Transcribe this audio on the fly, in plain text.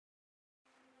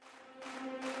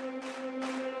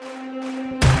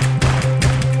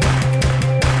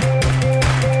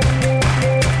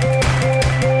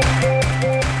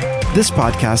This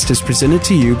podcast is presented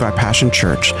to you by Passion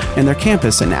Church and their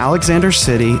campus in Alexander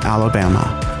City,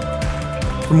 Alabama.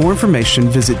 For more information,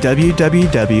 visit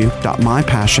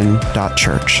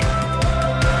www.mypassion.church.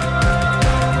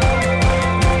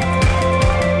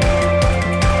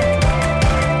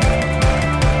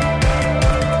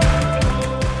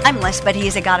 I'm less, but he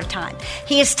is a God of time.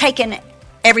 He has taken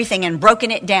everything and broken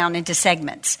it down into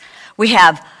segments. We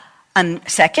have a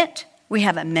second, we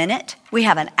have a minute, we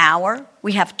have an hour,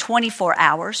 we have 24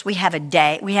 hours, we have a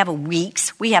day, we have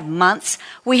weeks, we have months,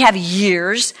 we have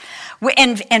years.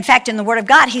 In fact, in the Word of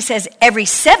God, he says every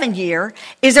 7 year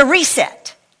is a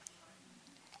reset.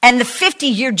 And the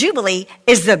 50-year Jubilee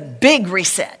is the big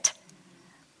reset.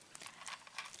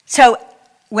 So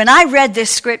when I read this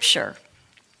scripture,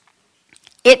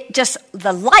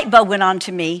 the light bulb went on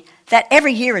to me that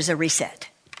every year is a reset.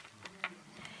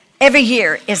 Every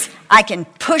year is I can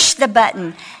push the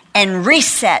button and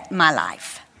reset my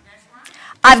life.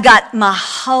 I've got my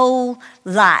whole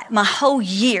life, my whole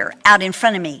year out in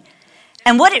front of me.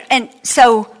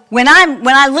 So when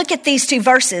I look at these two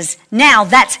verses, now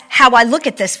that's how I look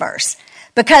at this verse.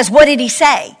 Because what did he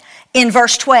say in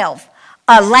verse 12?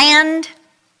 A land,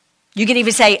 you could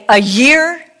even say a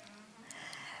year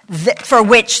for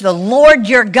which the Lord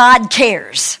your God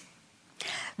cares.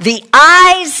 The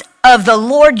eyes of the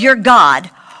Lord your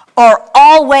God are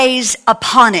always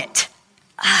upon it.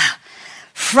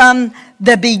 From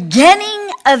the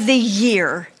beginning of the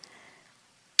year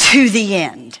to the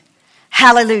end.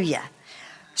 Hallelujah.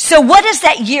 So what does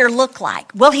that year look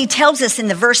like? Well, he tells us in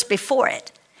the verse before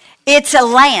it. It's a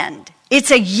land. It's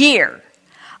a year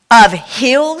of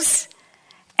hills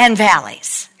and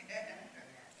valleys.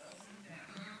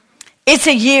 It's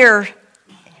a year.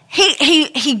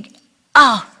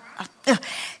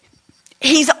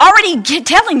 He's already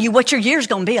telling you what your year's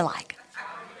going to be like.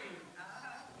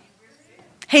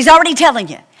 He's already telling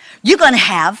you. You're going to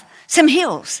have some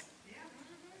hills.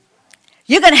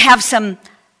 You're going to have some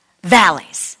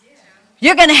valleys.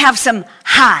 You're going to have some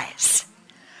highs.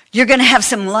 You're going to have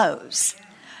some lows.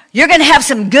 You're going to have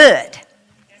some good.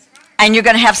 And you're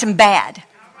going to have some bad.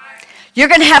 You're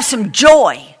going to have some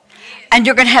joy. And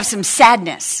you're going to have some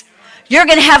sadness. You're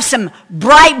going to have some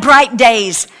bright, bright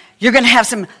days. You're going to have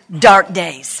some dark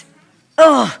days.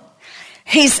 Oh,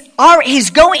 he's already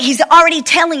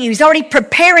telling you. He's already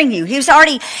preparing you. He's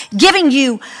already giving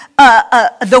you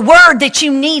the word that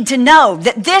you need to know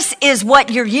that this is what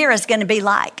your year is going to be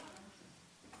like.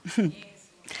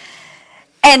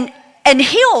 and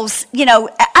hills,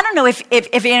 I don't know if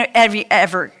you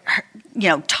ever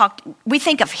talked. We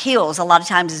think of hills a lot of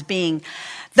times as being,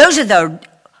 those are the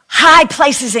high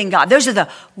places in God. Those are the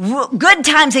good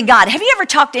times in God. Have you ever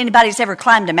talked to anybody that's ever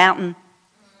climbed a mountain?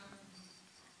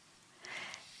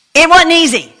 It wasn't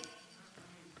easy.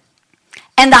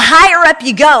 And the higher up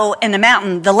you go in the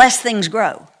mountain, the less things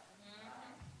grow.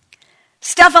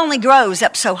 Stuff only grows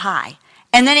up so high.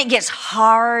 And then it gets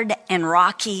hard and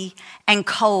rocky and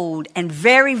cold and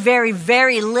very, very,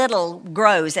 very little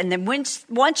grows. And then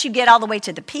once you get all the way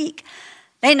to the peak,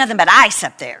 there ain't nothing but ice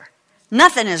up there.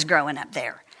 Nothing is growing up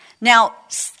there. Now,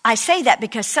 I say that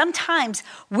because sometimes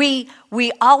we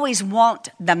always want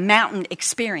the mountain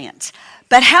experience.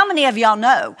 But how many of y'all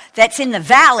know that's in the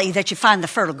valley that you find the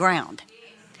fertile ground?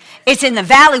 It's in the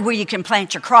valley where you can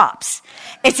plant your crops.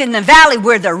 It's in the valley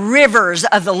where the rivers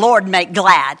of the Lord make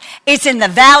glad. It's in the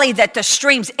valley that the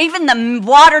streams, even the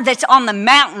water that's on the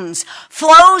mountains,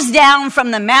 flows down from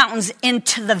the mountains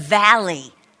into the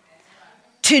valley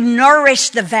to nourish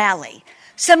the valley.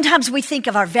 Sometimes we think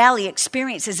of our valley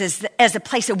experiences as a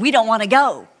place that we don't want to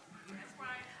go.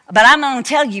 But I'm going to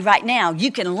tell you right now,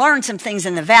 you can learn some things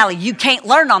in the valley you can't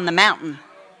learn on the mountain.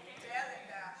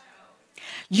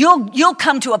 You'll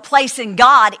come to a place in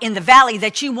God in the valley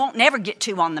that you won't never get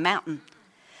to on the mountain.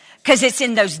 Because it's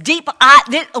in those deep,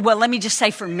 let me just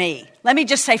say for me.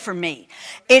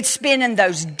 It's been in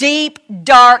those deep,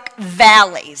 dark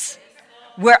valleys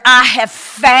where I have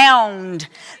found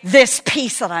this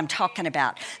peace that I'm talking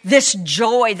about, this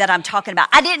joy that I'm talking about.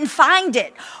 I didn't find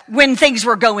it when things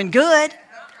were going good.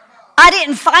 I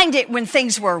didn't find it when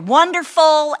things were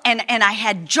wonderful and I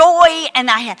had joy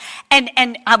and I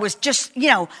was just,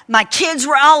 my kids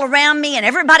were all around me and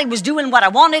everybody was doing what I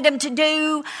wanted them to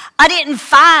do. I didn't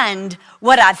find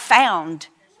what I found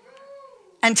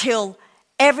until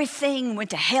everything went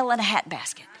to hell in a hat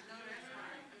basket.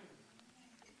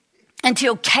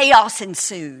 Until chaos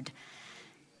ensued.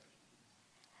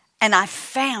 And I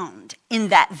found in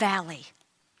that valley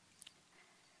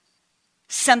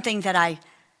something that I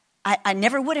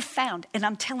never would have found. And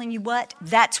I'm telling you what,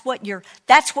 that's what your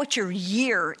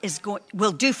year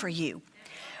will do for you.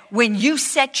 when you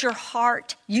set your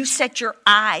heart, you set your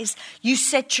eyes, you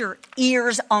set your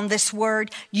ears on this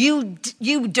word, you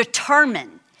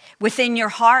determine within your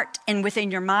heart and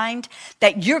within your mind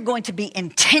that you're going to be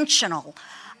intentional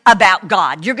about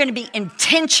God. You're going to be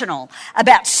intentional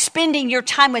about spending your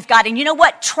time with God. And you know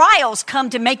what? Trials come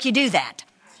to make you do that.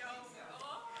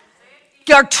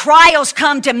 Your trials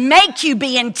come to make you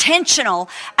be intentional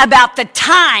about the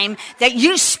time that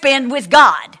you spend with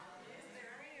God.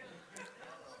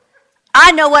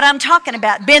 I know what I'm talking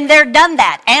about. Been there, done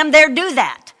that. Am there, do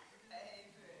that.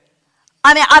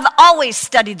 I mean, I've always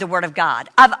studied the Word of God.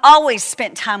 I've always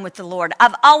spent time with the Lord.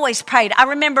 I've always prayed. I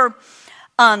remember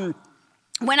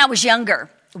when I was younger,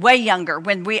 way younger,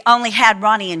 when we only had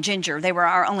Ronnie and Ginger. They were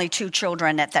our only two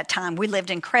children at that time. We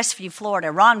lived in Crestview,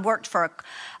 Florida. Ron worked for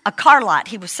a car lot.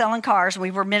 He was selling cars.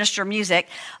 We were minister of music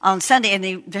on Sunday,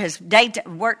 and his day to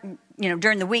work,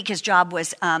 during the week, his job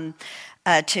was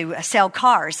to sell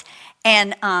cars.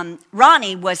 And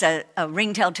Ronnie was a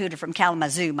ringtail tutor from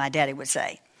Kalamazoo, my daddy would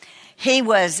say. He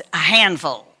was a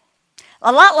handful.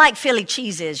 A lot like Philly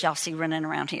cheese is, y'all see running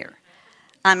around here.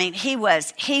 I mean, he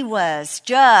was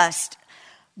just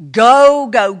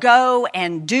go,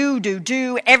 and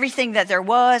do everything that there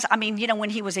was. I mean, when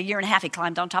he was a year and a half, he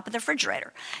climbed on top of the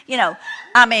refrigerator.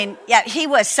 He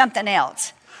was something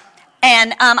else.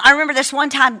 And I remember this one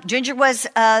time, Ginger was,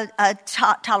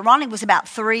 Ronnie was about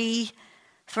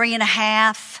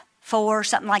 3.5, 4,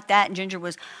 something like that. And Ginger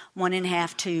was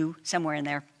 1.5, 2, somewhere in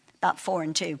there, about 4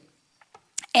 and 2.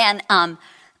 And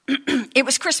it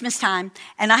was Christmas time,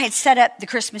 and I had set up the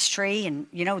Christmas tree and,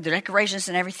 the decorations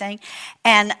and everything.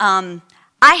 And I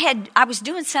was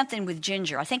doing something with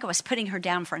Ginger. I think I was putting her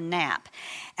down for a nap.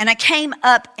 And I came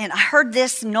up, and I heard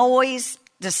this noise,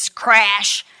 this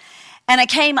crash. And I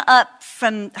came up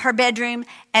from her bedroom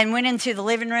and went into the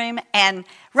living room, and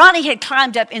Ronnie had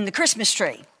climbed up in the Christmas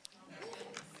tree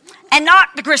and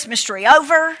knocked the Christmas tree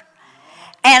over,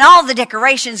 and all the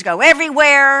decorations go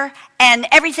everywhere, and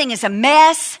everything is a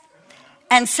mess.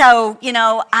 And so,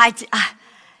 I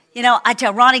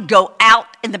tell Ronnie, go out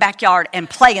in the backyard and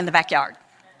play in the backyard.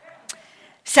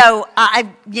 So I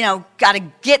got to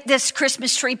get this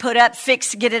Christmas tree put up,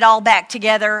 get it all back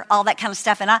together, all that kind of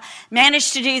stuff. And I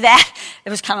managed to do that. It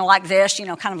was kind of like this,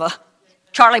 kind of a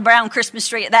Charlie Brown Christmas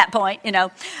tree at that point,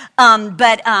 Then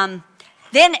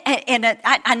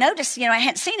I noticed, I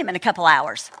hadn't seen him in a couple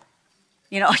hours.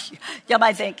 Y'all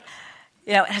might think,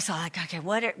 and I was like, okay,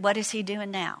 what is he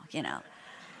doing now,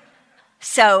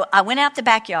 So I went out the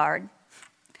backyard,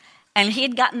 and he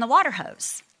had gotten the water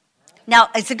hose. Now,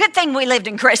 it's a good thing we lived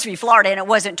in Crestview, Florida, and it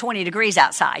wasn't 20 degrees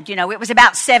outside. It was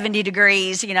about 70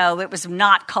 degrees. It was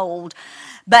not cold.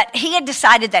 But he had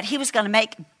decided that he was going to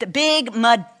make the big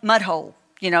mud hole,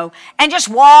 and just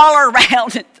wallow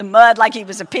around in the mud like he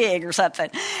was a pig or something.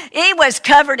 He was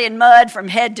covered in mud from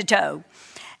head to toe.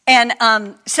 And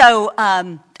so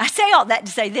I say all that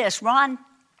to say this. Ron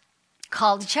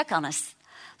called to check on us.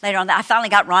 Later on, I finally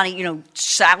got Ronnie,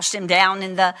 soused him down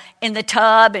in the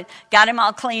tub and got him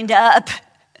all cleaned up.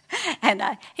 And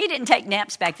he didn't take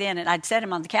naps back then. And I'd set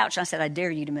him on the couch and I said, I dare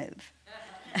you to move.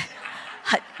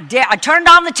 I turned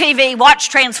on the TV, watched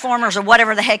Transformers or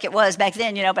whatever the heck it was back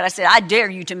then, but I said, I dare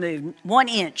you to move 1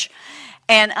 inch.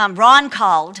 And Ron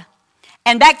called.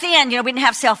 And back then, we didn't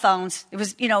have cell phones. It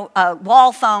was, a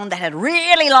wall phone that had a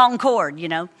really long cord,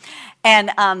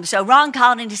 And so Ron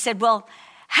called and he said, well,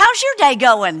 how's your day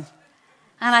going?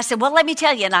 And I said, well, let me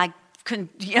tell you. And I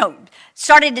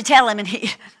started to tell him,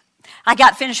 and I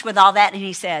got finished with all that, and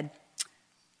he said,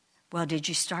 well, did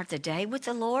you start the day with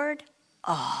the Lord?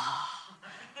 Oh.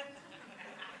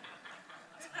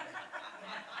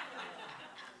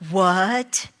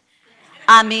 What?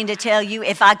 I mean to tell you,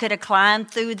 if I could have climbed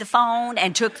through the phone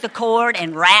and took the cord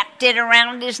and wrapped it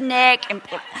around his neck, and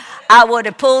I would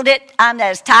have pulled it. I'm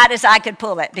as tight as I could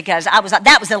pull it, because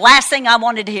that was the last thing I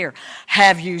wanted to hear.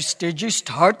 Did you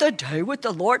start the day with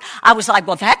the Lord? I was like,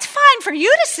 well, that's fine for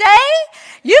you to say.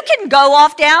 You can go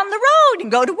off down the road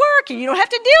and go to work, and you don't have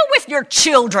to deal with your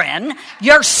children,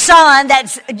 your son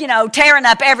that's, tearing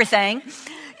up everything,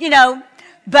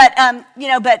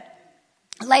 but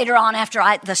later on, after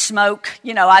the smoke,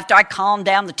 after I calmed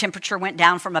down, the temperature went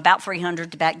down from about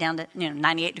 300 to back down to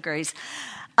 98 degrees.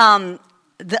 I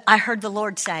heard the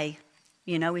Lord say,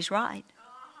 he's right.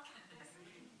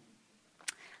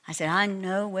 I said, I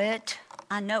know it.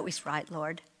 I know he's right,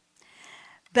 Lord.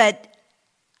 But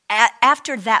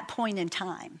after that point in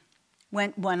time,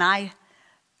 when I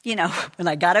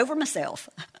got over myself,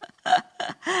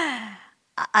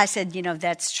 I said,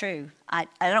 that's true. I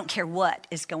don't care what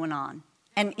is going on.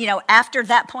 And, after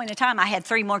that point in time, I had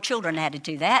 3 more children added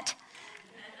to that.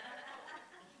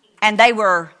 And they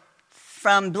were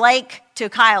from Blake to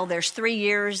Kyle, there's 3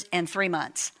 years and 3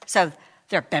 months. So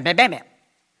they're bam, bam, bam,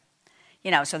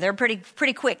 bam. So they're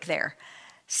pretty quick there.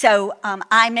 So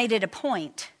I made it a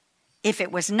point, if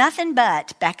it was nothing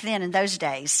but, back then in those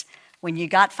days, when you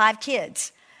got 5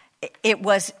 kids,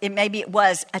 maybe it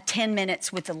was a 10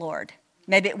 minutes with the Lord.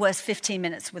 Maybe it was 15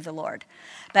 minutes with the Lord.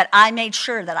 But I made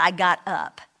sure that I got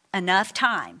up enough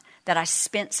time that I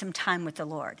spent some time with the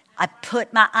Lord. I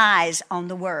put my eyes on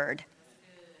the Word.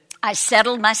 I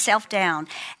settled myself down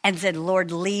and said,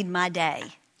 Lord, lead my day.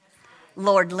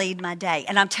 Lord, lead my day.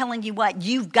 And I'm telling you what,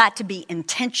 you've got to be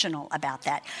intentional about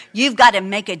that. You've got to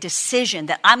make a decision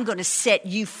that I'm going to set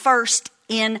you first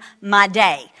in my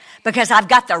day, because I've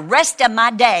got the rest of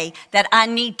my day that I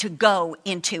need to go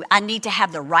into. I need to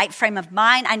have the right frame of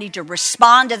mind. I need to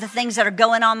respond to the things that are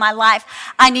going on in my life.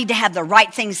 I need to have the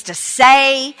right things to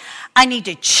say. I need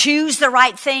to choose the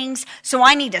right things. So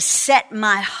I need to set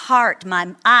my heart,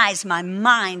 my eyes, my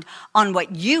mind on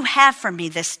what you have for me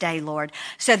this day, Lord,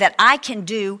 so that I can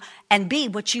do and be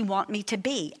what you want me to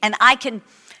be. And I can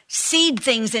seed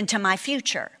things into my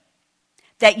future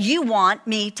that you want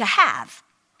me to have.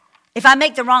 If I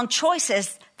make the wrong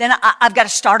choices, then I've got to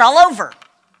start all over.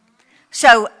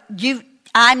 So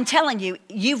I'm telling you,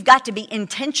 you've got to be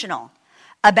intentional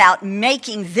about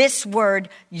making this word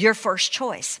your first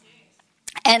choice.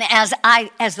 And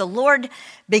as the Lord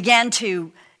began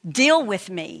to deal with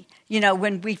me,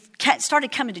 when we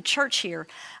started coming to church here,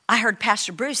 I heard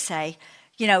Pastor Bruce say,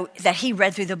 that he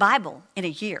read through the Bible in a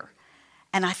year.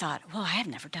 And I thought, well, I have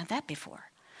never done that before.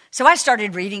 So I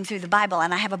started reading through the Bible,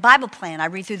 and I have a Bible plan. I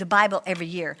read through the Bible every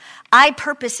year. I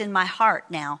purpose in my heart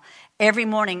now, every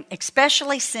morning,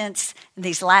 especially since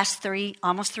these last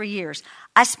almost 3 years,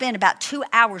 I spend about 2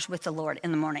 hours with the Lord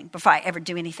in the morning before I ever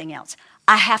do anything else.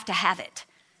 I have to have it.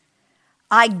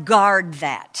 I guard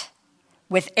that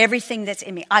with everything that's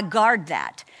in me. I guard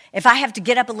that. If I have to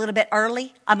get up a little bit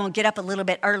early, I'm going to get up a little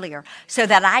bit earlier so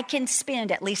that I can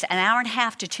spend at least an hour and a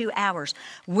half to 2 hours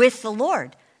with the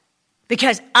Lord.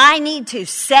 Because I need to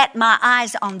set my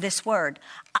eyes on this word.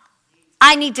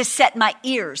 I need to set my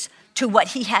ears to what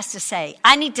he has to say.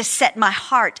 I need to set my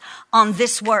heart on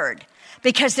this word.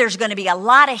 Because there's going to be a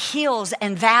lot of hills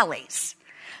and valleys.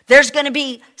 There's going to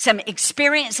be some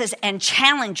experiences and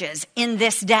challenges in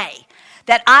this day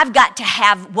that I've got to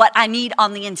have what I need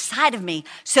on the inside of me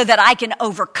so that I can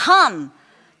overcome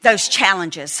those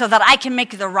challenges, so that I can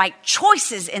make the right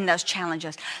choices in those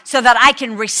challenges, so that I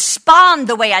can respond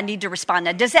the way I need to respond.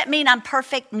 Now, does that mean I'm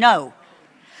perfect? No.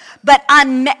 But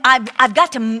I've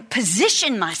got to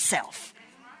position myself.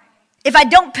 If I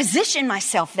don't position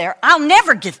myself there, I'll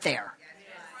never get there.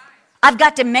 I've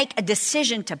got to make a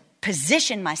decision to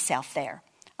position myself there.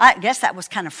 I guess that was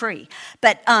kind of free.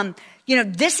 But,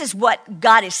 this is what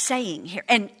God is saying here.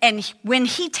 And when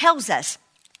he tells us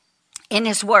in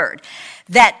his word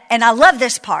that, and I love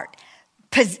this part,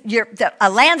 a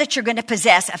land that you're going to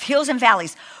possess of hills and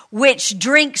valleys, which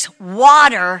drinks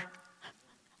water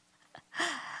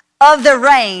of the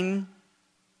rain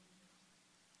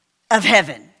of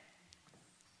heaven.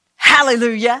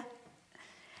 Hallelujah.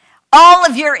 All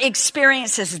of your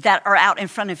experiences that are out in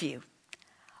front of you,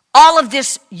 all of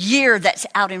this year that's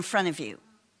out in front of you,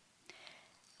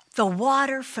 the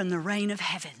water from the rain of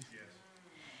heaven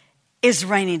is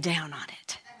raining down on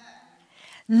it,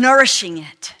 nourishing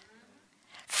it,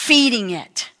 feeding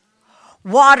it,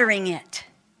 watering it,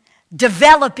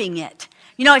 developing it.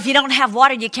 If you don't have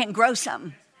water, you can't grow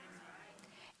something.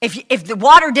 If the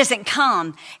water doesn't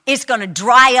come, it's going to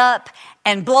dry up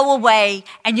and blow away,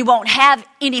 and you won't have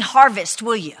any harvest,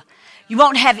 will you? You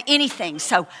won't have anything.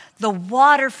 So the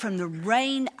water from the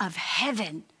rain of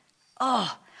heaven,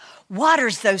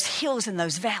 waters those hills and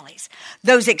those valleys,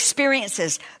 those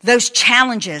experiences, those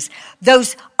challenges,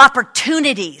 those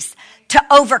opportunities to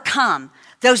overcome,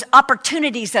 those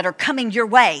opportunities that are coming your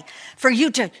way for you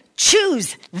to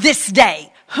choose this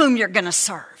day whom you're going to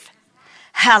serve.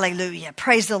 Hallelujah.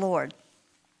 Praise the Lord.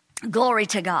 Glory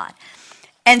to God.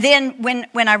 And then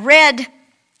when I read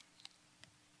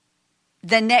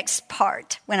the next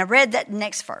part, when I read that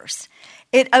next verse,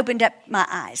 it opened up my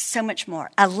eyes so much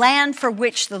more. A land for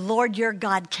which the Lord your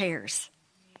God cares.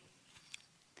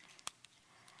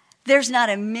 There's not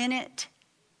a minute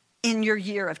in your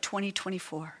year of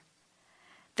 2024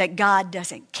 that God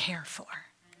doesn't care for.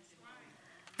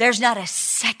 There's not a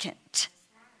second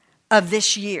of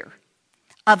this year,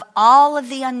 of all of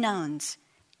the unknowns.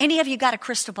 Any of you got a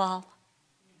crystal ball?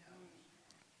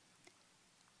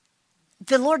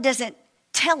 The Lord doesn't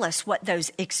tell us what those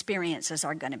experiences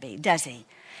are going to be, does he?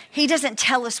 He doesn't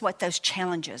tell us what those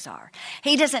challenges are.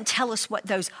 He doesn't tell us what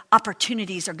those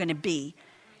opportunities are going to be.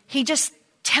 he just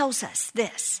tells us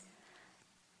this.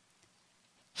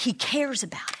 He cares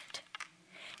about it.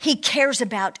 He cares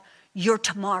about your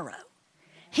tomorrow.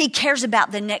 He cares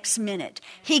about the next minute.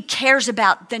 He cares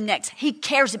about the next. He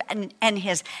cares about and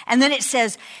then it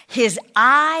says his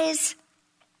eyes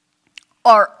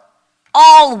are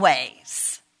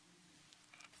always,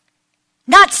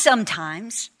 not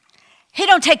sometimes. He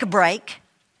don't take a break.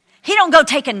 He don't go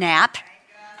take a nap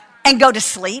and go to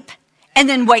sleep and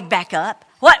then wake back up.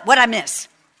 What I miss?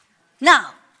 No.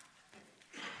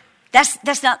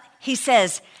 That's not, he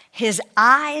says his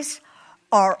eyes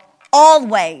are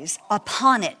always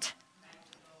upon it.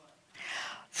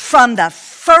 From the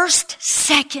first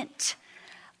second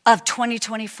of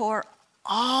 2024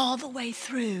 all the way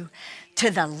through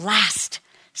to the last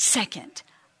second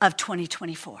of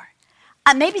 2024.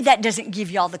 Maybe that doesn't give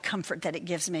y'all the comfort that it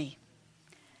gives me.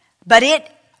 But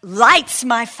it lights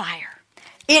my fire.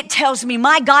 It tells me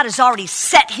my God has already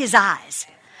set his eyes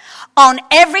on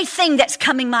everything that's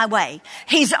coming my way.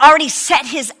 He's already set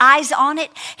his eyes on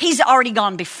it. He's already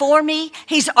gone before me.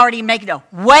 He's already made a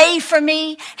way for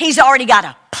me. He's already got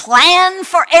a plan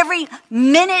for every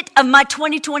minute of my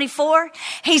 2024.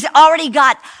 He's already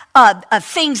got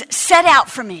things set out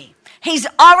for me. He's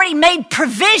already made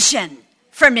provision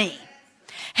for me.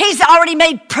 He's already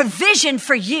made provision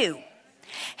for you.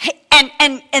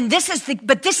 And this is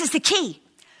the key.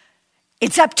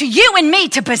 It's up to you and me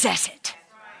to possess it.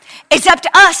 It's up to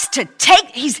us to take,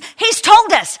 he's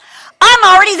told us, I'm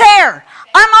already there.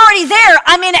 I'm already there.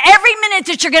 I'm in every minute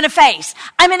that you're going to face.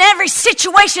 I'm in every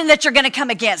situation that you're going to come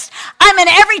against. I'm in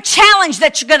every challenge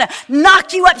that you're going to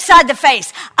knock you upside the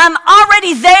face. I'm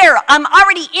already there. I'm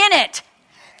already in it.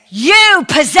 You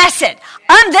possess it.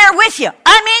 I'm there with you.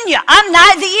 I'm in you. I'm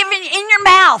not even in your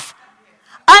mouth.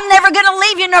 I'm never going to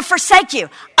leave you nor forsake you.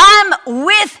 I'm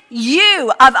with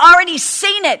you. I've already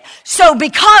seen it. So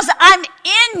because I'm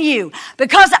in you,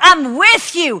 because I'm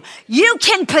with you, you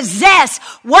can possess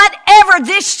whatever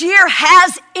this year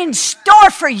has in store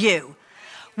for you.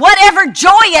 Whatever joy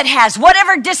it has,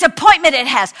 whatever disappointment it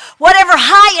has, whatever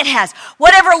high it has,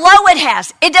 whatever low it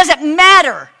has, it doesn't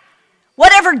matter.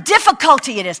 Whatever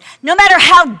difficulty it is, no matter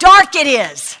how dark it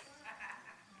is,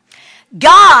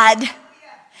 God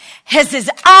has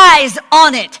his eyes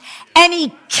on it, and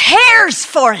he cares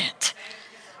for it.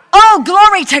 Oh,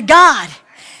 glory to God.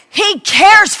 He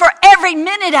cares for every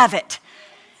minute of it.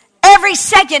 Every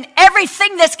second,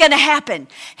 everything that's going to happen.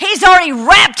 He's already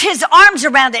wrapped his arms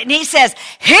around it, and he says,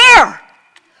 here,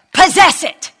 possess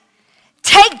it.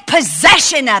 Take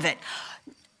possession of it.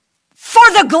 For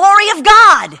the glory of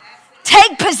God.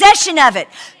 Take possession of it.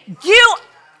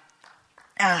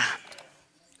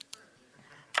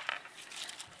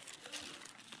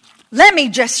 Let me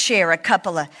just share a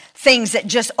couple of things that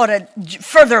just ought to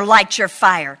further light your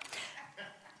fire.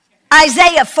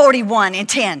 Isaiah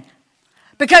 41:10.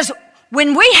 Because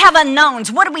when we have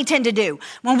unknowns, what do we tend to do?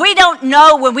 When we don't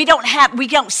know, when we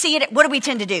don't see it, what do we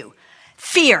tend to do?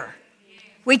 Fear.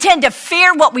 We tend to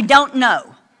fear what we don't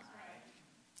know.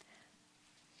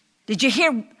 Did you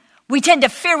hear? We tend to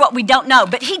fear what we don't know.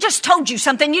 But he just told you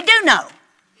something you do know.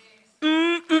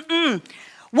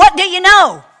 What do you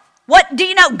know? What do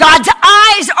you know? God's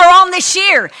eyes are on this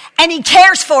year, and he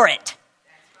cares for it.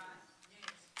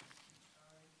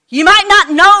 You might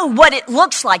not know what it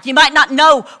looks like. You might not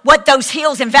know what those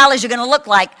hills and valleys are going to look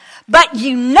like, but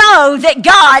you know that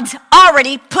God's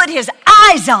already put his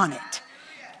eyes on it.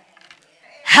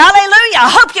 Hallelujah. I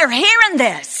hope you're hearing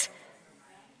this.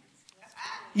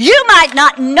 You might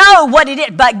not know what it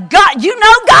is, but God, you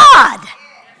know God.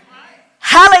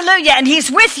 Hallelujah. And he's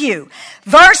with you.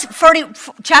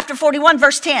 Chapter 41,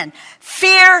 verse 10.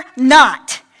 Fear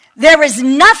not. There is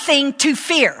nothing to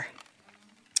fear.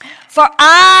 For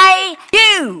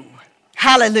you,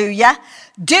 hallelujah,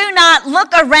 do not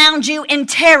look around you in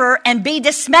terror and be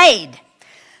dismayed.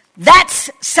 That's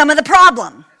some of the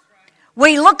problem.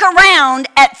 We look around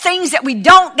at things that we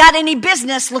don't got any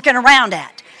business looking around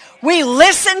at. We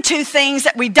listen to things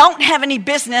that we don't have any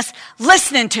business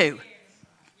listening to.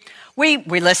 We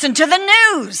listen to the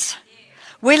news.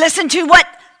 We listen to what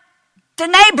the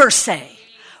neighbors say.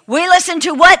 We listen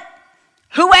to what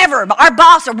whoever, our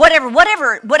boss or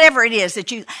whatever it is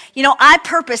that I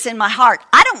purpose in my heart.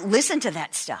 I don't listen to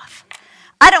that stuff.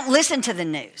 I don't listen to the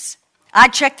news. I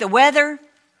check the weather,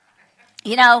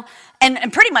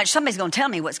 and pretty much somebody's going to tell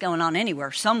me what's going on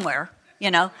anywhere, somewhere,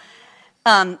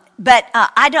 But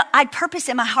I purpose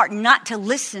in my heart not to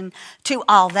listen to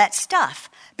all that stuff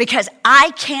because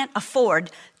I can't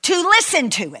afford to listen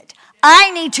to it.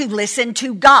 I need to listen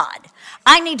to God.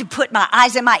 I need to put my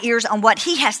eyes and my ears on what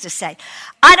he has to say.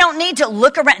 I don't need to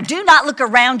look around. Do not look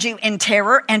around you in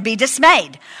terror and be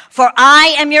dismayed, for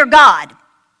I am your God.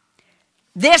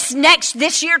 This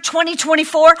year,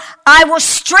 2024, I will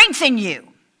strengthen you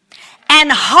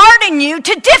and harden you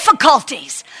to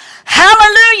difficulties.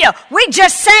 Hallelujah. We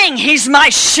just sang, he's my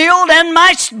shield and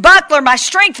my buckler, my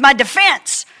strength, my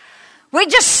defense. We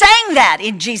just sang that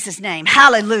in Jesus' name.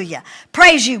 Hallelujah.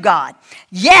 Praise you, God.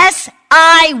 Yes,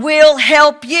 I will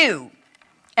help you.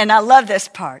 And I love this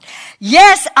part.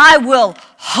 Yes, I will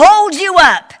hold you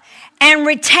up and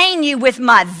retain you with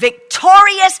my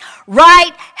victorious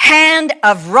right hand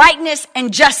of rightness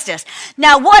and justice.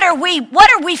 Now, what are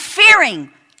we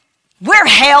fearing? We're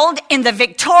held in the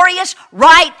victorious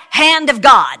right hand of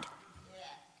God.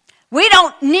 We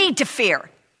don't need to fear.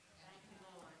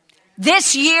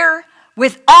 This year,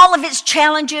 with all of its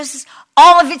challenges,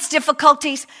 all of its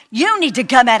difficulties, you need to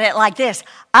come at it like this.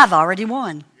 I've already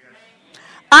won.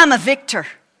 I'm a victor.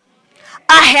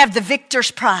 I have the victor's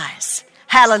prize.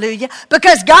 Hallelujah.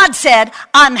 Because God said,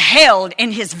 I'm held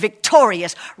in his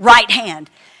victorious right hand.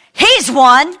 He's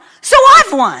won, so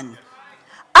I've won.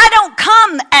 I don't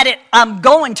come at it, I'm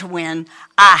going to win.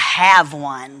 I have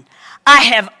won. I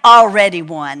have already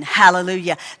won.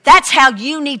 Hallelujah. That's how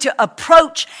you need to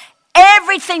approach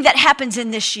everything that happens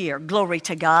in this year. Glory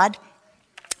to God.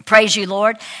 Praise you,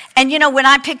 Lord. And you know, when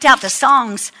I picked out the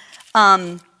songs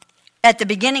at the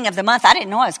beginning of the month, I didn't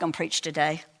know I was going to preach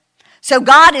today. So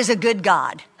God is a good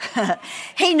God.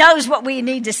 He knows what we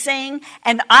need to sing.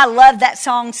 And I love that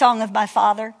song, Song of My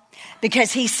Father,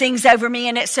 because he sings over me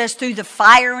and it says, through the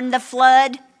fire and the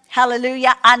flood,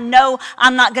 hallelujah, I know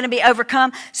I'm not going to be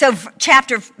overcome. So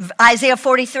Isaiah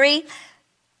 43,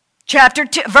 chapter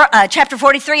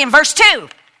 43 and verse 2.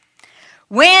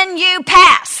 When you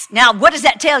pass. Now, what does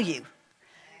that tell you?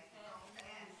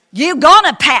 You're going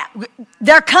to pass.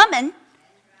 They're coming.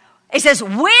 It says,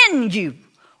 when you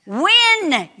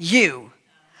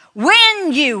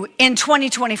in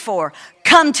 2024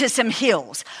 come to some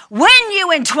hills, when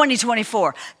you in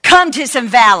 2024 come to some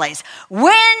valleys,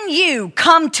 when you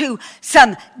come to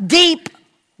some deep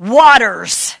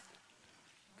waters,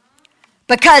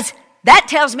 because that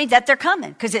tells me that they're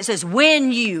coming, because it says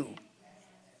when you,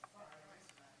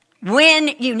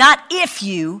 not if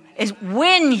you, is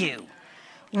when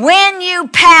you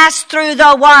pass through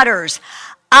the waters,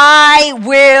 I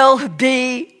will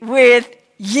be with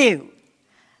you.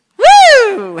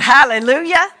 Woo!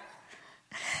 Hallelujah.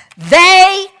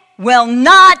 They will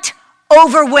not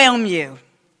overwhelm you.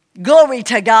 Glory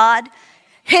to God.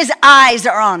 His eyes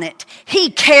are on it.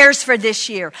 He cares for this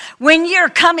year. When you're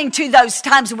coming to those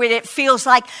times when it feels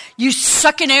like you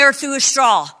sucking air through a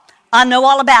straw, I know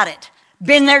all about it.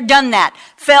 Been there, done that.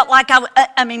 Felt like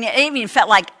it even felt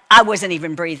like I wasn't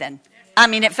even breathing.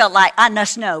 It felt like I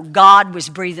must know God was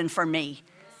breathing for me.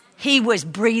 He was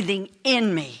breathing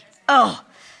in me. Oh,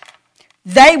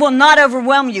 they will not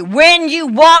overwhelm you. When you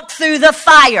walk through the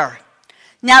fire.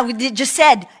 Now, it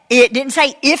didn't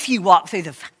say if you walk through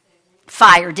the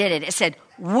fire, did it? It said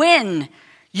when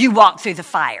you walk through the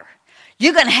fire.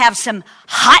 You're going to have some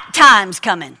hot times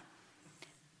coming.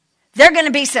 There are going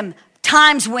to be some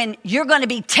times when you're going to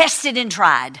be tested and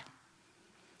tried.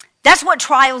 That's what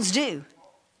trials do.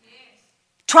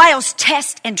 Trials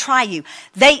test and try you.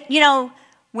 They,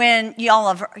 when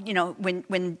y'all have,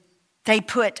 when they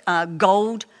put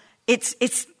gold,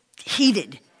 it's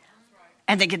heated.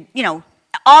 And they get,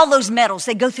 all those metals,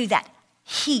 they go through that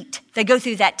heat. They go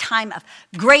through that time of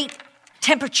great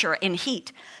temperature and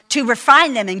heat to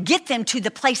refine them and get them to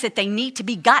the place that they need to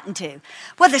be gotten to.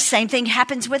 Well, the same thing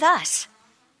happens with us.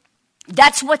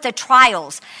 That's what the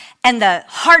trials and the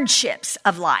hardships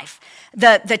of life,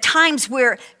 the times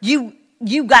where you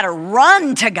got to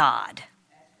run to God.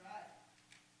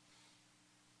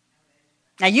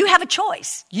 Now, you have a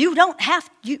choice. You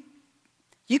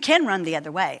can run the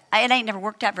other way. It ain't never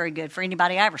worked out very good for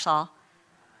anybody I ever saw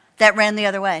that ran the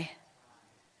other way.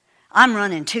 I'm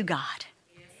running to God.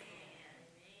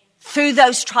 Through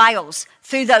those trials,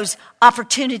 through those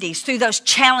opportunities, through those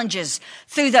challenges,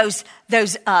 through those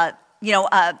I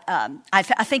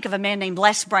think of a man named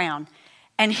Les Brown,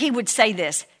 and he would say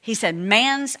this. He said,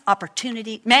 man's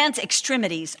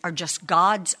extremities are just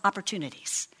God's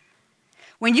opportunities.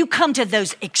 When you come to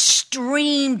those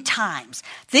extreme times,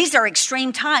 these are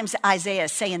extreme times, Isaiah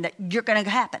is saying that you're going to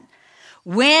happen.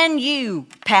 When you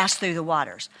pass through the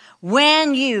waters,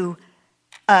 when you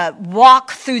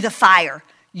walk through the fire,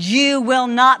 you will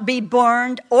not be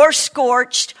burned or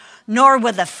scorched, nor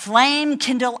will the flame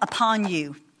kindle upon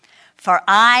you. For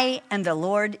I am the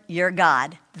Lord your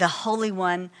God, the Holy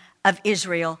One of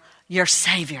Israel, your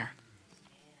Savior.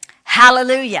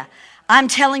 Hallelujah. I'm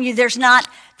telling you, there's not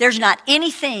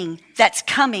anything that's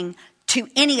coming to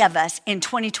any of us in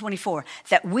 2024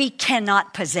 that we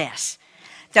cannot possess,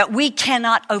 that we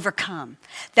cannot overcome,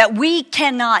 that we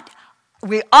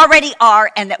already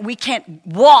are, and that we can't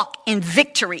walk in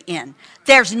victory in.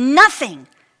 There's nothing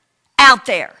out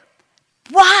there.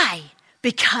 Why?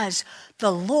 Because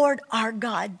the Lord our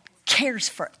God cares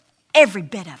for every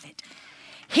bit of it.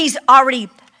 He's already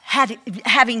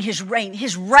having his reign.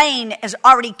 His reign is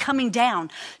already coming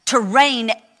down to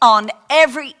reign on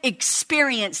every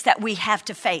experience that we have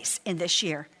to face in this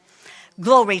year.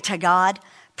 Glory to God.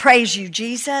 Praise you,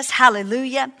 Jesus.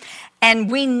 Hallelujah.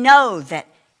 And we know that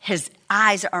his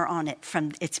eyes are on it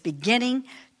from its beginning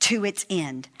to its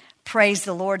end. Praise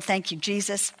the Lord. Thank you,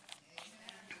 Jesus.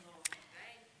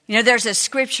 You know, there's a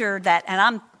scripture that, and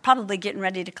I'm probably getting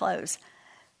ready to close,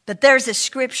 but there's a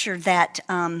scripture that,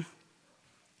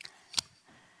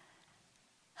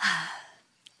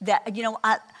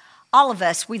 all of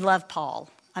us, we love Paul.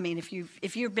 I mean, if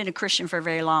you've been a Christian for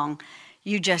very long,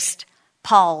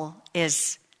 Paul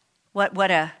is what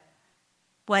a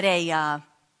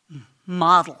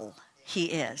model he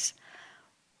is.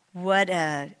 What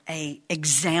a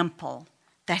example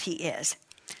that he is.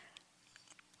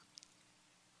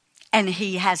 And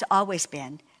he has always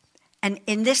been. And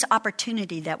in this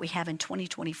opportunity that we have in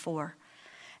 2024,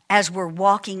 as we're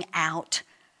walking out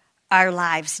our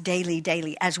lives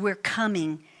daily, as we're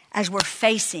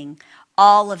facing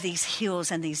all of these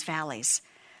hills and these valleys,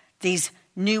 these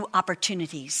new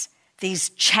opportunities,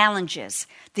 these challenges,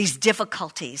 these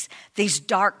difficulties, these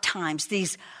dark times,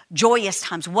 these joyous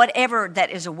times, whatever that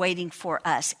is awaiting for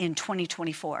us in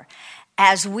 2024,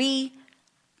 as we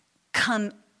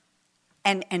come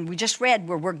and we just read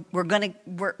we're going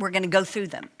to go through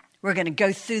them. We're going to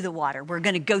go through the water. We're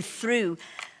going to go through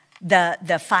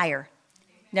the fire.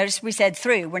 Notice we said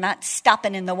through. We're not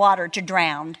stopping in the water to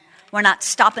drown. We're not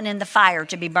stopping in the fire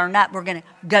to be burned up. We're going to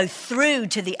go through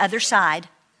to the other side.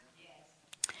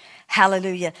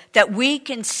 Hallelujah. That we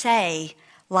can say,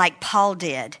 like Paul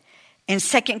did in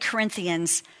 2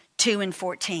 Corinthians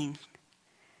 2:14.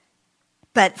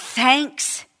 But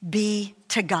thanks be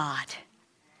to God,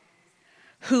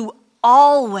 who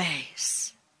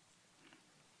always,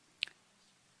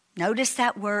 notice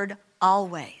that word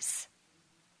always,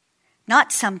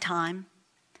 not sometime,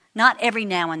 not every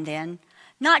now and then,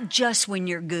 not just when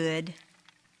you're good,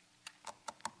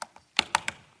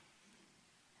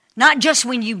 not just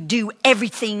when you do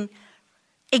everything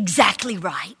exactly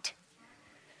right.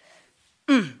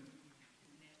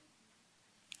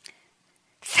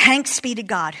 Thanks be to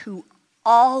God who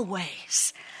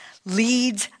always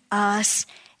leads us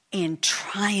in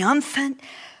triumphant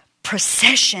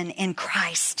procession in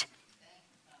Christ.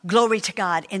 Glory to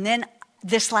God. And then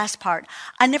this last part,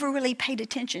 I never really paid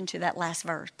attention to that last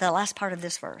verse, the last part of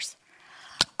this verse.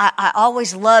 I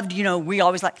always loved, we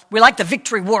like the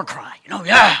victory war cry,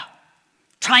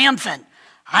 triumphant.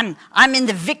 I'm in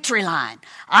the victory line.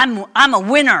 I'm a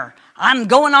winner. I'm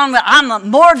going on. I'm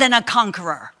more than a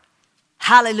conqueror.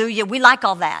 Hallelujah. We like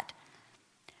all that.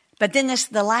 But then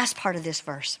the last part of this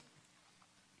verse.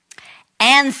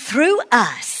 And through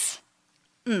us.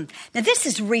 Now this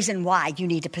is the reason why you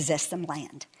need to possess some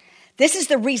land. This is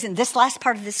the reason, this last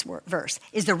part of this verse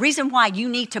is the reason why you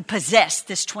need to possess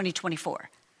this 2024.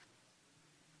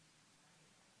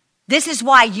 This is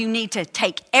why you need to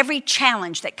take every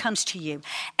challenge that comes to you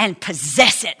and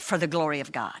possess it for the glory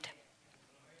of God.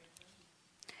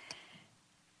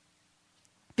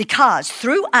 Because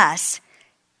through us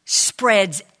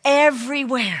spreads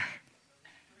everywhere,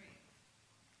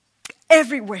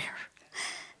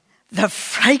 the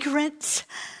fragrance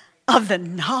of the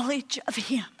knowledge of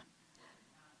Him.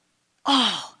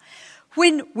 Oh,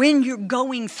 when you're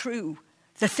going through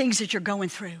the things that you're going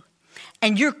through,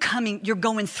 and you're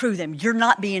going through them. You're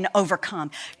not being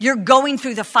overcome. You're going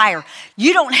through the fire.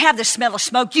 You don't have the smell of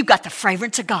smoke. You've got the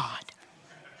fragrance of God.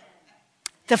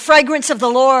 The fragrance of the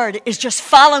Lord is just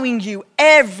following you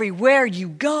everywhere you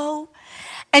go.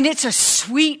 And it's a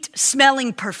sweet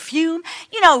smelling perfume.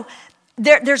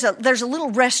 There's a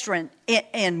little restaurant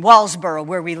in Wallsboro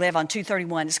where we live on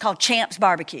 231. It's called Champ's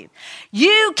Barbecue.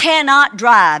 You cannot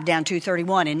drive down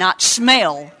 231 and not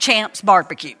smell Champ's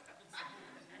Barbecue.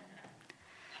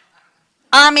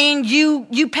 I mean,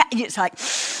 it's like,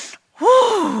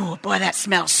 whoo, boy, that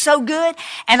smells so good.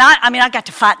 And I got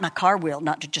to fight my car wheel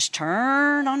not to just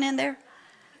turn on in there.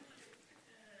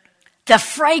 The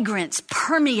fragrance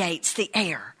permeates the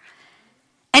air.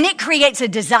 And it creates a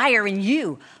desire in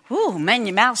you. Ooh, man,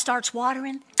 your mouth starts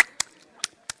watering.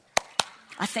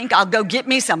 I think I'll go get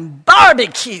me some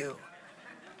barbecue.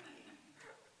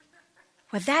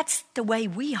 Well, that's the way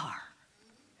we are.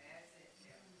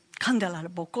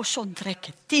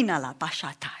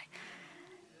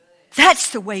 That's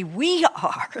the way we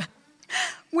are.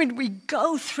 When we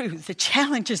go through the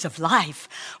challenges of life,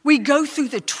 we go through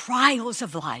the trials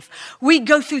of life, we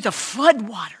go through the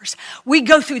floodwaters, we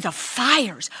go through the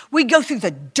fires, we go through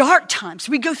the dark times,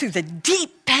 we go through the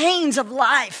deep pains of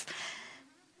life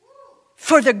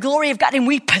for the glory of God, and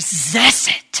we possess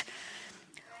it.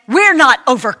 We're not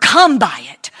overcome by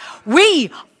it.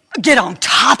 We get on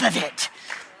top of it.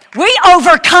 We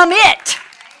overcome it.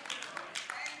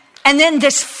 And then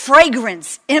this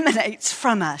fragrance emanates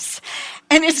from us.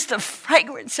 And it's the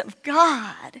fragrance of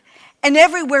God. And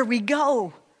everywhere we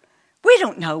go, we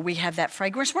don't know we have that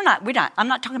fragrance. I'm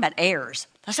not talking about airs.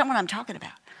 That's not what I'm talking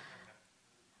about.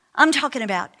 I'm talking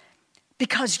about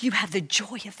because you have the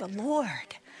joy of the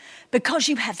Lord. Because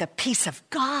you have the peace of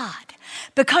God.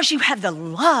 Because you have the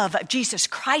love of Jesus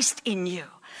Christ in you.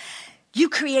 You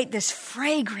create this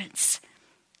fragrance.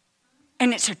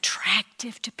 And it's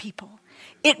attractive to people.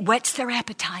 It whets their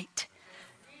appetite.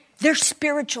 Their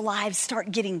spiritual lives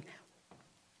start getting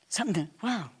something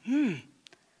about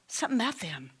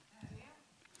them.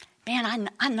 Man,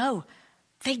 I know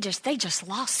they just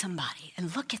lost somebody,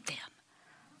 and look at them.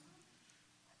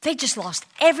 They just lost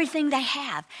everything they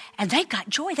have, and they've got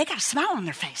joy. They got a smile on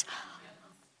their face.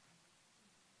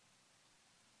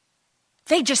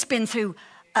 They've just been through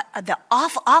the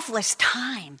awfulest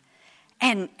time,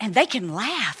 and they can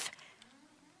laugh.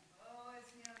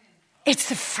 It's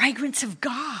the fragrance of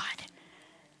God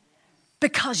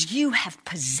because you have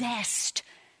possessed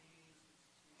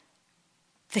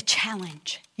the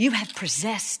challenge. You have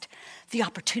possessed the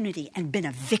opportunity and been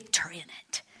a victor in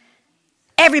it.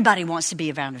 Everybody wants to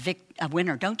be around a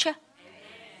winner, don't you?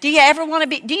 Do you ever want to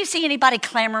be? Do you see anybody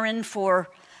clamoring for,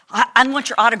 I want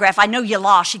your autograph. I know you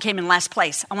lost. You came in last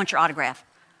place. I want your autograph.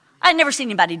 I've never seen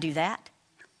anybody do that.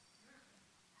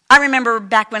 I remember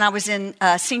back when I was in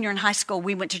senior in high school,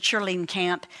 we went to cheerleading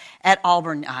camp at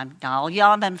Auburn. All y'all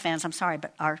Alabama fans, I'm sorry,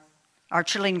 but our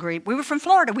cheerleading group, we were from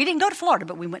Florida. We didn't go to Florida,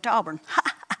 but we went to Auburn.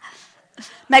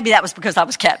 Maybe that was because I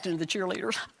was captain of the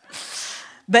cheerleaders.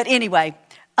 But anyway,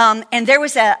 and there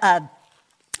was a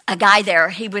guy there.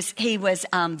 He was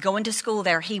going to school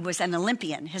there. He was an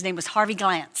Olympian. His name was Harvey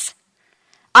Glantz.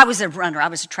 I was a runner. I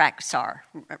was a track star,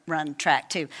 run track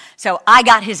too. So I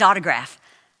got his autograph.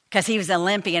 Because he was an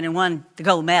Olympian and won the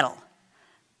gold medal.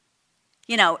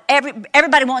 You know,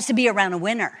 everybody wants to be around a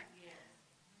winner.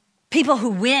 People who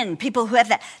win, people who have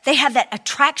that, they have that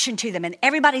attraction to them, and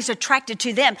everybody's attracted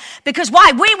to them. Because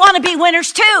why? We want to be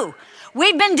winners too.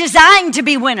 We've been designed to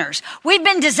be winners. We've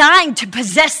been designed to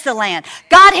possess the land.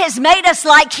 God has made us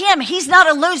like him. He's not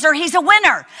a loser, he's a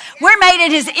winner. We're made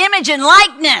in his image and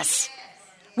likeness.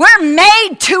 We're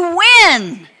made to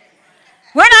win.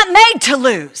 We're not made to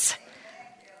lose.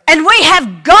 And we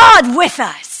have God with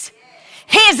us.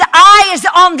 His eye is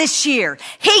on this year.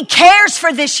 He cares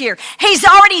for this year. He's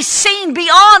already seen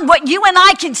beyond what you and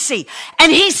I can see.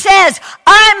 And he says,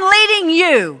 I'm leading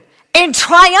you in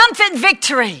triumphant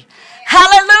victory.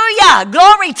 Hallelujah.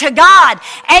 Glory to God.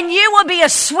 And you will be a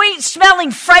sweet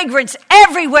smelling fragrance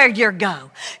everywhere you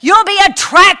go. You'll be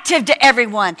attractive to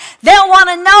everyone. They'll want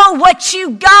to know what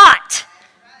you got.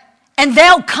 And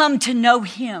they'll come to know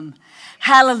him.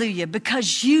 Hallelujah,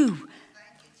 because you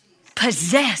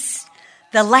possess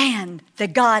the land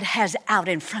that God has out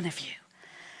in front of you.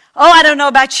 Oh, I don't know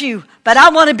about you, but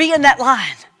I want to be in that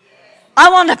line.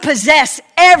 I want to possess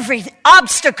every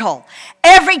obstacle,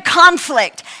 every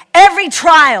conflict, every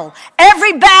trial,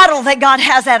 every battle that God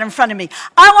has out in front of me.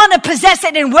 I want to possess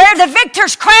it and wear the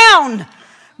victor's crown.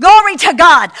 Glory to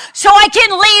God. So I can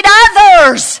lead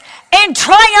others in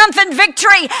triumphant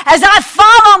victory as I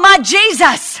follow my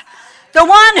Jesus. The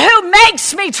one who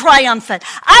makes me triumphant.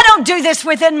 I don't do this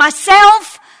within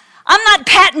myself. I'm not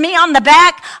patting me on the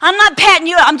back. I'm not patting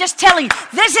you. I'm just telling you,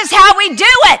 this is how we do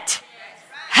it.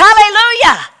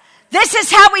 Hallelujah. This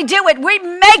is how we do it. We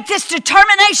make this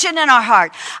determination in our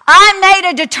heart. I made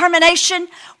a determination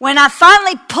when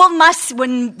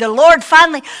when the Lord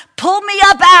finally pulled me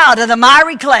up out of the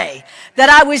miry clay that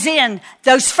I was in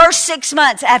those first 6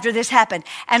 months after this happened.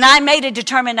 And I made a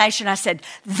determination. I said,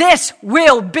 this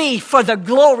will be for the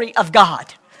glory of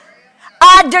God.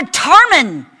 I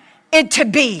determine it to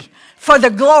be for the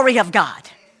glory of God.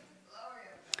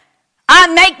 I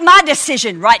make my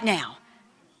decision right now.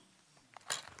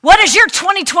 What is your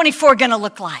 2024 going to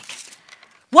look like?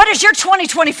 What is your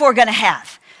 2024 going to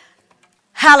have?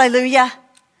 Hallelujah.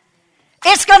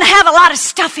 It's going to have a lot of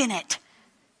stuff in it.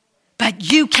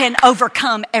 but you can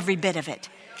overcome every bit of it.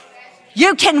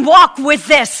 You can walk with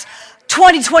this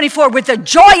 2024 with the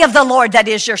joy of the Lord that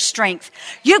is your strength.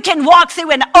 You can walk through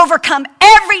and overcome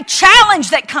every challenge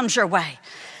that comes your way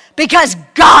because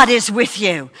God is with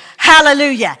you.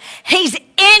 Hallelujah. He's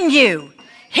in you.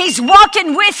 He's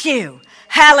walking with you.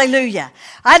 Hallelujah.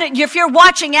 If you're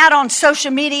watching out on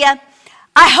social media,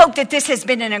 I hope that this has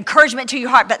been an encouragement to your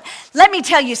heart. But let me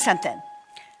tell you something.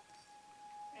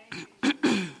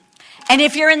 And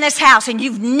if you're in this house and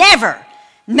you've never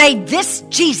made this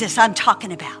Jesus I'm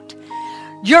talking about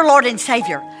your Lord and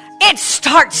Savior, it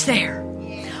starts there.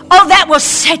 Oh, that will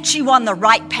set you on the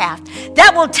right path.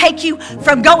 That will take you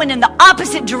from going in the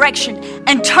opposite direction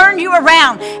and turn you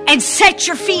around and set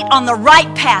your feet on the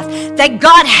right path that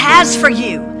God has for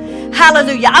you.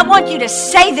 Hallelujah. I want you to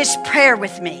say this prayer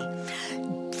with me.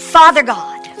 Father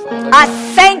God, I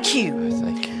thank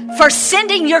you for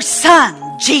sending your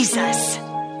Son, Jesus,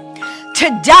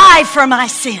 to die for my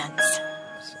sins.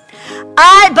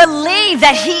 I believe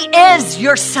that He is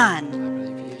your Son.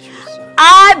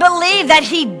 I believe that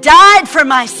He died for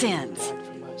my sins.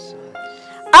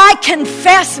 I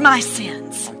confess my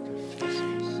sins.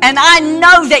 And I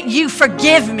know that you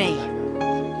forgive me.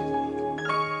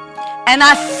 And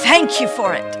I thank you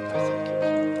for it.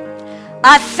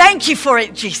 I thank you for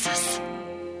it, Jesus.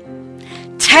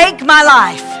 Take my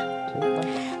life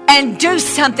and do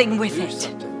something with it.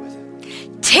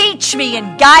 Teach me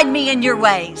and guide me in your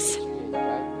ways.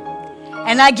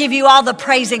 And I give you all the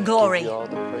praise and glory.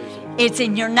 It's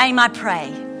in your name I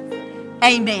pray.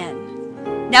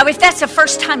 Amen. Now, if that's the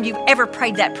first time you've ever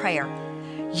prayed that prayer,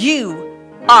 you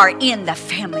are in the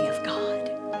family of God.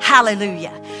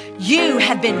 Hallelujah. You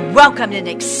have been welcomed and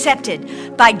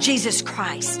accepted by Jesus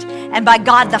Christ and by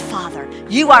God the Father.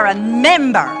 You are a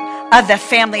member of the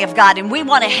family of God. And we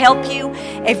want to help you.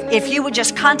 If you would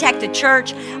just contact the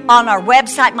church on our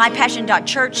website,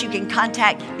 mypassion.church, you can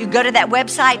go to that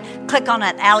website, click on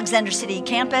an Alexander City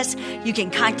campus. You can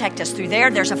contact us through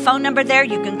there. There's a phone number there.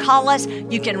 You can call us.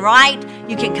 You can write.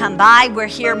 You can come by. We're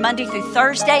here Monday through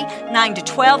Thursday, 9 to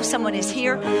 12. Someone is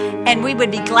here. And we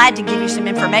would be glad to give you some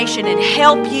information and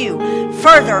help you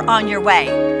further on your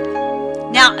way.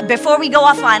 Now, before we go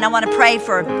offline, I want to pray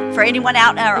for anyone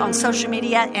out there on social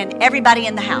media and everybody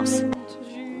in the house.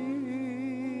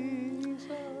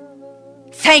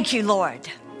 Thank you, Lord,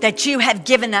 that you have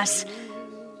given us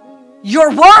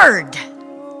your word.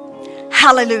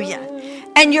 Hallelujah.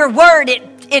 And your word,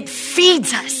 it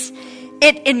feeds us.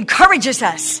 It encourages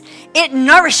us. It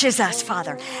nourishes us,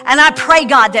 Father. And I pray,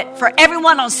 God, that for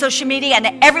everyone on social media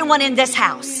and everyone in this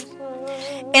house,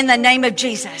 in the name of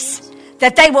Jesus,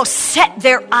 that they will set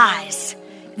their eyes,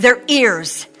 their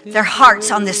ears, their hearts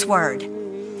on this word.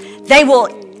 They will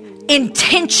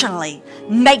intentionally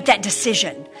make that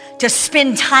decision to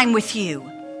spend time with you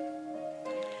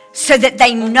so that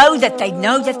they know that they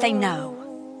know that they know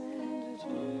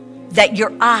that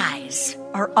your eyes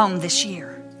are on this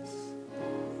year.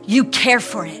 You care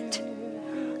for it.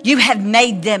 You have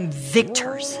made them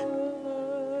victors.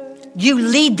 You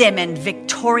lead them in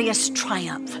victorious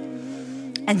triumph.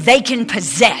 And they can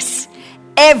possess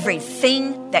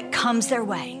everything that comes their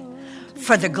way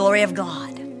for the glory of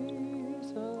God.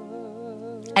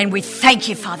 And we thank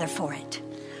you, Father, for it.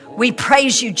 We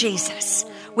praise you, Jesus.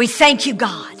 We thank you,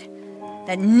 God,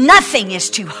 that nothing is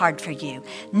too hard for you.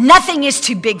 Nothing is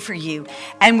too big for you.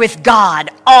 And with God,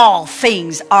 all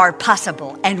things are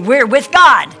possible. And we're with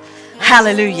God.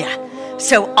 Hallelujah.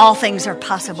 So all things are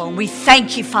possible. And we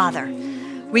thank you, Father.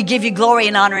 We give you glory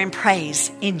and honor and praise.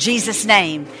 In Jesus'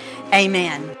 name,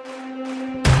 amen.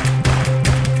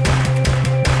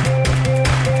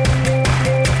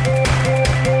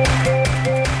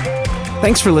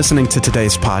 Thanks for listening to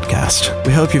today's podcast.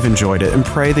 We hope you've enjoyed it and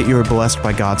pray that you are blessed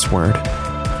by God's Word.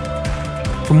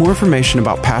 For more information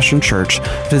about Passion Church,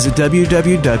 visit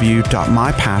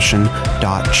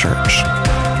www.mypassion.church.